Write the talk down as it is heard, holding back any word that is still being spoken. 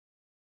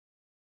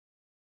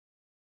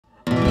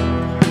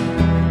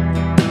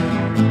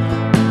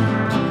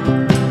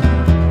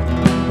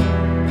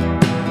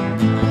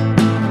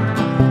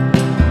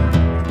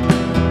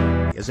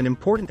an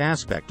important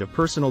aspect of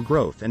personal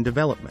growth and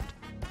development.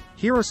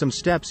 Here are some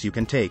steps you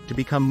can take to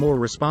become more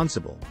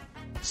responsible.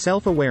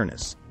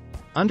 Self-awareness.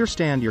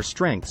 Understand your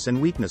strengths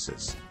and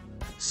weaknesses.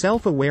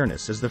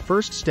 Self-awareness is the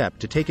first step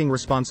to taking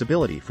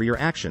responsibility for your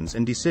actions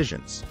and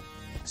decisions.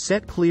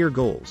 Set clear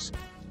goals.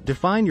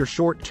 Define your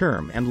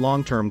short-term and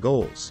long-term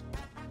goals.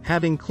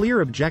 Having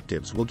clear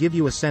objectives will give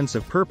you a sense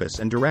of purpose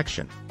and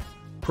direction.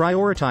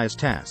 Prioritize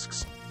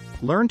tasks.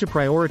 Learn to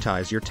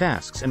prioritize your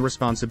tasks and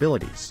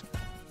responsibilities.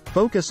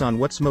 Focus on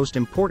what's most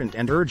important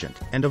and urgent,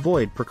 and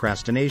avoid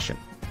procrastination.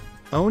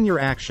 Own your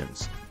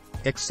actions.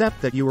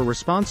 Accept that you are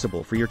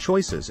responsible for your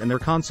choices and their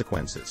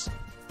consequences.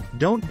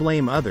 Don't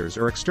blame others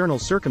or external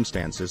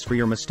circumstances for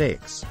your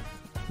mistakes.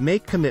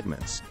 Make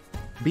commitments.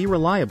 Be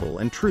reliable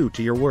and true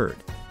to your word.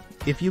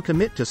 If you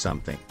commit to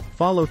something,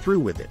 follow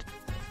through with it.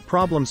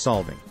 Problem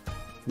solving.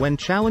 When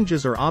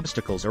challenges or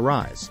obstacles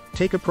arise,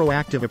 take a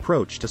proactive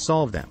approach to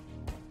solve them.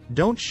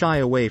 Don't shy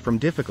away from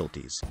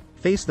difficulties,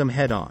 face them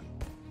head-on.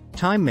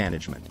 Time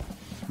management.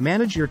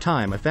 Manage your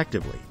time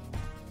effectively.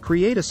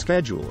 Create a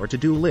schedule or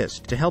to-do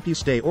list to help you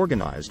stay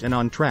organized and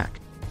on track.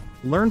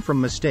 Learn from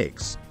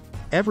mistakes.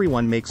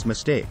 Everyone makes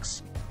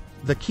mistakes.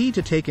 The key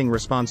to taking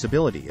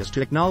responsibility is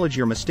to acknowledge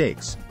your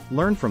mistakes,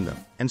 learn from them,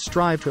 and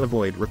strive to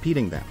avoid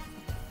repeating them.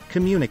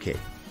 Communicate.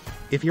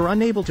 If you're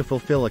unable to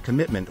fulfill a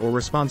commitment or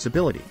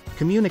responsibility,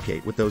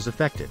 communicate with those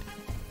affected.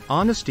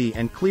 Honesty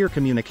and clear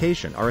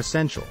communication are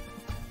essential.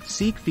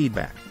 Seek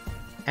feedback.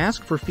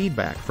 Ask for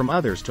feedback from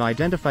others to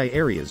identify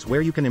areas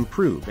where you can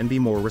improve and be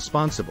more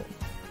responsible.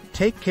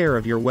 Take care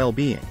of your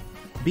well-being.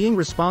 Being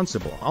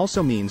responsible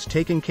also means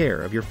taking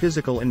care of your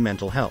physical and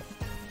mental health.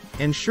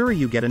 Ensure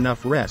you get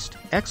enough rest,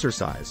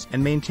 exercise,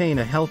 and maintain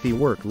a healthy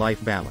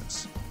work-life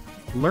balance.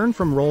 Learn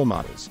from role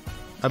models.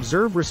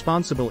 Observe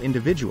responsible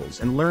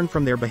individuals and learn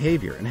from their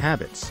behavior and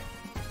habits.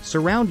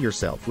 Surround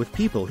yourself with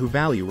people who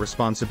value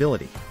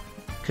responsibility.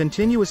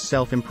 Continuous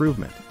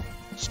self-improvement.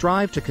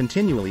 Strive to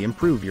continually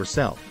improve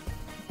yourself.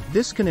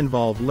 This can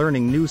involve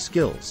learning new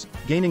skills,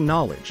 gaining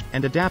knowledge,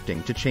 and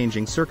adapting to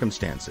changing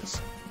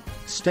circumstances.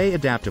 Stay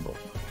adaptable.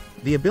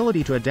 The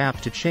ability to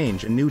adapt to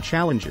change and new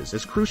challenges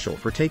is crucial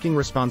for taking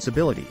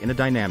responsibility in a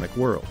dynamic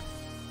world.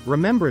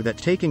 Remember that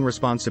taking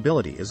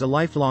responsibility is a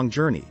lifelong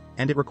journey,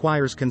 and it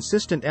requires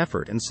consistent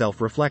effort and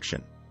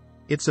self-reflection.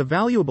 It's a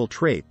valuable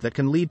trait that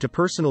can lead to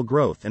personal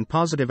growth and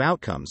positive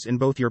outcomes in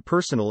both your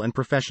personal and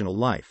professional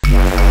life.